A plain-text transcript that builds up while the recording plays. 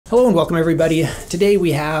Hello and welcome everybody. Today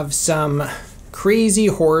we have some Crazy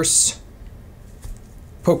Horse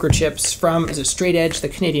poker chips from, is it Straight Edge, the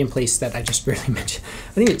Canadian place that I just barely mentioned.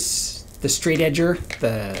 I think it's the Straight Edger,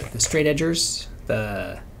 the Straight Edgers,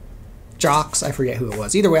 the Jocks, I forget who it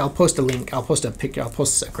was. Either way, I'll post a link, I'll post a picture, I'll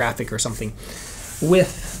post a graphic or something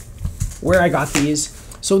with where I got these.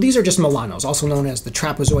 So these are just Milanos, also known as the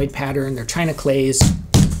trapezoid pattern. They're China clays.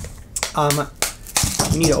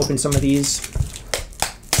 We need to open some of these.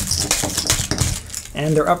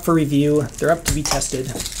 And they're up for review. They're up to be tested,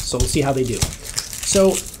 so we'll see how they do.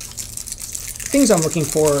 So, things I'm looking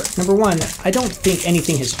for, number one, I don't think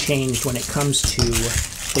anything has changed when it comes to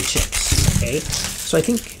the chips, okay? So I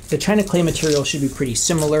think the China clay material should be pretty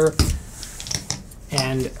similar.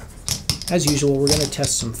 And as usual, we're gonna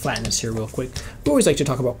test some flatness here real quick. We always like to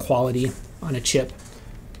talk about quality on a chip.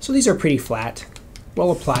 So these are pretty flat, well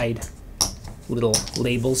applied little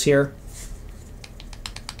labels here.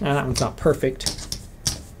 Now that one's not perfect.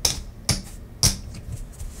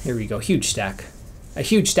 Here we go, huge stack. A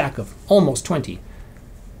huge stack of almost 20.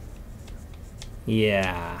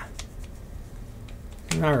 Yeah.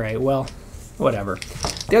 All right, well, whatever.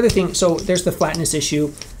 The other thing, so there's the flatness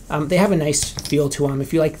issue. They have a nice feel to them.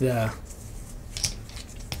 If you like the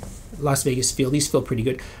Las Vegas feel, these feel pretty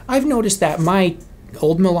good. I've noticed that my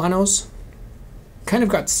old Milanos kind of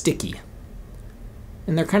got sticky.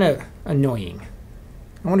 And they're kind of annoying.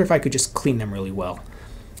 I wonder if I could just clean them really well.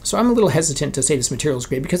 So I'm a little hesitant to say this material is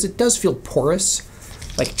great because it does feel porous,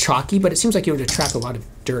 like chalky, but it seems like it would attract a lot of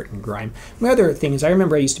dirt and grime. My other thing is I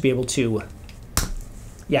remember I used to be able to,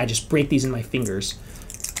 just break these in my fingers.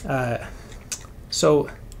 So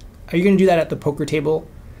are you going to do that at the poker table?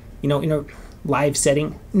 You know, in a live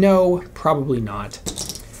setting? No, probably not.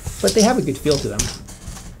 But they have a good feel to them.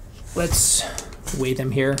 Let's weigh them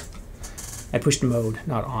here. I pushed mode,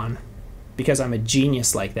 not on, because I'm a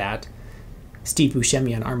genius like that. Steve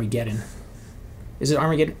Buscemi on Armageddon. Is it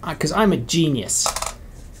Armageddon? Because I'm a genius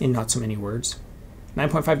in not so many words.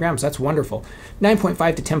 9.5 grams, that's wonderful.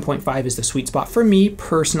 9.5 to 10.5 is the sweet spot for me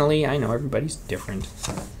personally. I know everybody's different.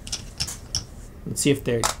 Let's see if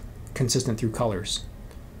they're consistent through colors.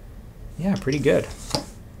 Yeah, pretty good.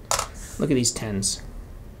 Look at these 10s.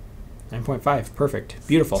 9.5, perfect,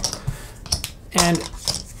 beautiful. And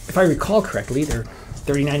if I recall correctly, they're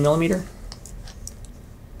 39 millimeter.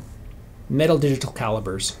 Metal digital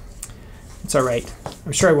calibers. It's all right.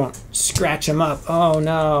 I'm sure I won't scratch them up. Oh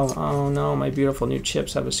no, my beautiful new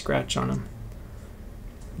chips have a scratch on them.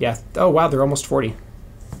 Yeah, oh wow, they're almost 40.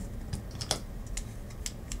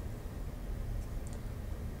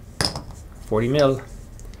 $40 mil.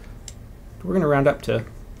 We're gonna round up to,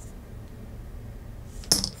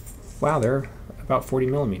 wow, they're about 40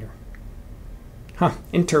 millimeter. Huh,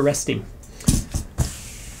 interesting.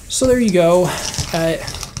 So there you go.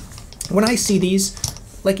 When I see these,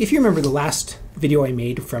 like if you remember the last video I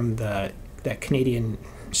made from that Canadian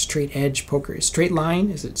Straight Edge poker, Straight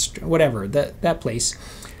Line, is it whatever, that place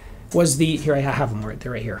was the, here I have them right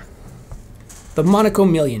there, right here. The Monaco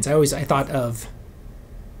Millions. I thought of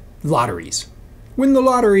lotteries. Win the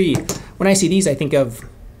lottery. When I see these, I think of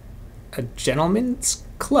a gentleman's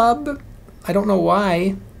club. I don't know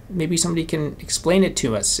why. Maybe somebody can explain it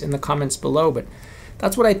to us in the comments below, but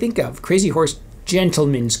that's what I think of. Crazy Horse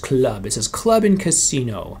Gentlemen's Club. It says Club and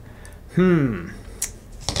Casino.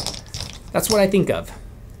 That's what I think of.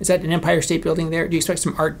 Is that an Empire State Building there? Do you expect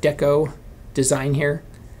some Art Deco design here?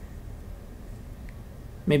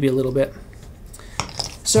 Maybe a little bit.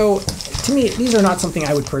 So, to me, these are not something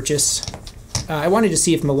I would purchase. I wanted to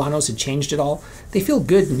see if Milanos had changed at all. They feel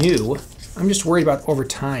good new. I'm just worried about over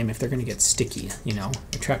time if they're going to get sticky, you know,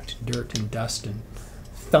 attract dirt and dust and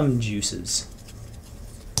thumb juices.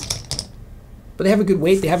 But they have a good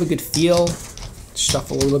weight, they have a good feel.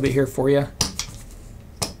 Shuffle a little bit here for you.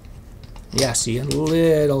 Yeah, see, a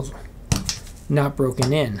little not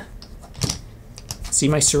broken in. See,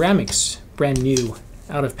 my ceramics, brand new,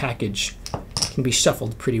 out of package, can be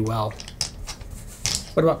shuffled pretty well.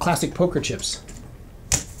 What about classic poker chips?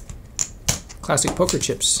 Classic poker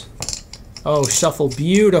chips. Oh, shuffle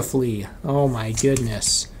beautifully. Oh my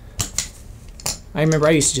goodness. I remember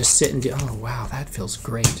I used to just sit and do, oh wow, that feels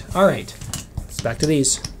great. All right. Back to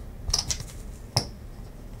these.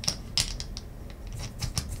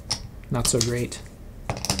 Not so great.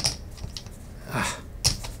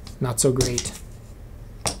 Not so great.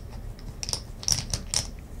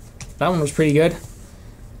 That one was pretty good.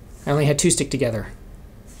 I only had 2 stick together.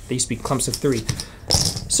 They used to be clumps of 3.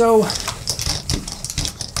 So,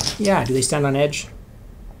 yeah, do they stand on edge?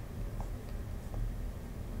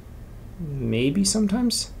 Maybe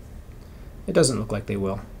sometimes. It doesn't look like they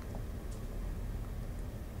will.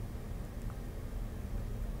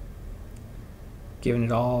 Giving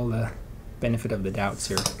it all the benefit of the doubts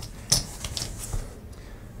here.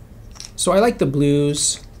 So I like the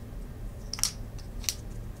blues,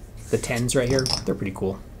 the 10s right here. They're pretty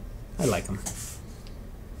cool. I like them.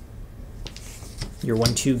 Your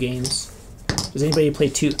 1-2 games. Does anybody play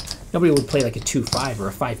 2? Nobody would play like a 2-5 or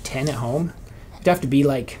a 5-10 at home. You'd have to be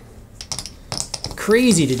like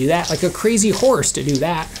crazy to do that, like a crazy horse to do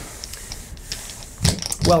that.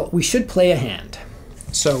 Well, we should play a hand.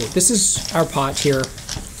 So this is our pot here,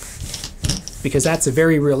 because that's a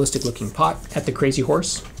very realistic looking pot at the Crazy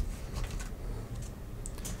Horse.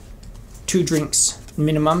 2 drinks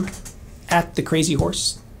minimum at the Crazy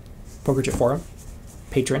Horse, Poker Chip Forum,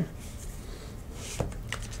 patron.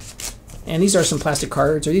 And these are some plastic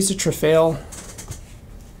cards. Are these a Trofeo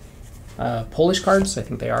Polish cards? I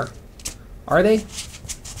think they are. Are they?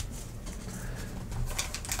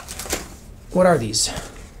 What are these?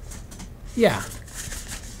 Yeah.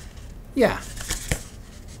 Yeah.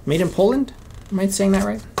 Made in Poland? Am I saying that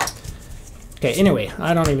right? Okay, anyway,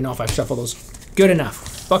 I don't even know if I shuffle those. Good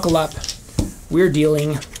enough. Buckle up. We're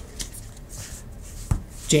dealing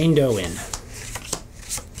Jane Doe in.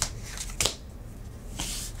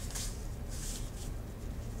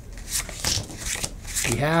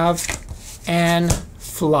 We have an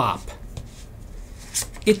flop.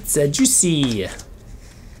 It's a juicy.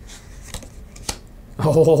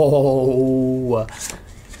 Oh,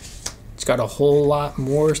 it's got a whole lot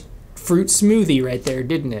more fruit smoothie right there,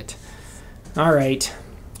 didn't it? All right,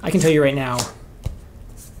 I can tell you right now,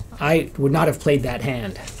 I would not have played that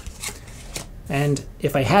hand. And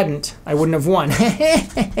if I hadn't, I wouldn't have won.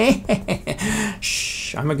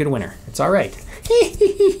 Shh, I'm a good winner. It's all right.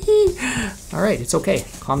 All right, it's okay.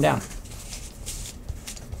 Calm down.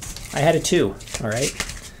 I had a 2, all right?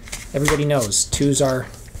 Everybody knows 2s are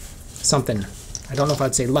something. I don't know if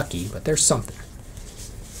I'd say lucky, but there's something.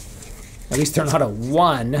 At least they're not a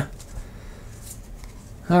 1.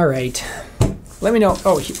 All right. Let me know.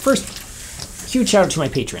 Oh, first, huge shout out to my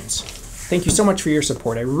patrons. Thank you so much for your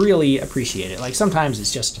support. I really appreciate it. Like, sometimes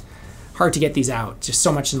it's just hard to get these out. Just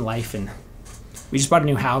so much in life, and we just bought a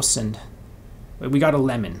new house, and we got a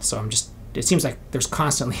lemon. So it seems like there's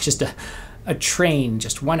constantly just a train,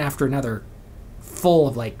 just one after another, full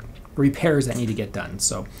of like repairs that need to get done.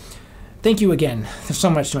 So thank you again so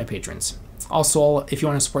much to my patrons. Also, if you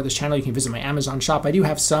want to support this channel, you can visit my Amazon shop. I do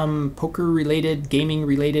have some poker-related,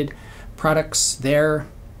 gaming-related products there,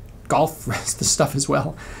 golf, the stuff as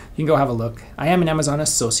well. You can go have a look. I am an Amazon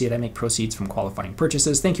associate. I make proceeds from qualifying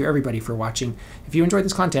purchases. Thank you, everybody, for watching. If you enjoyed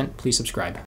this content, please subscribe.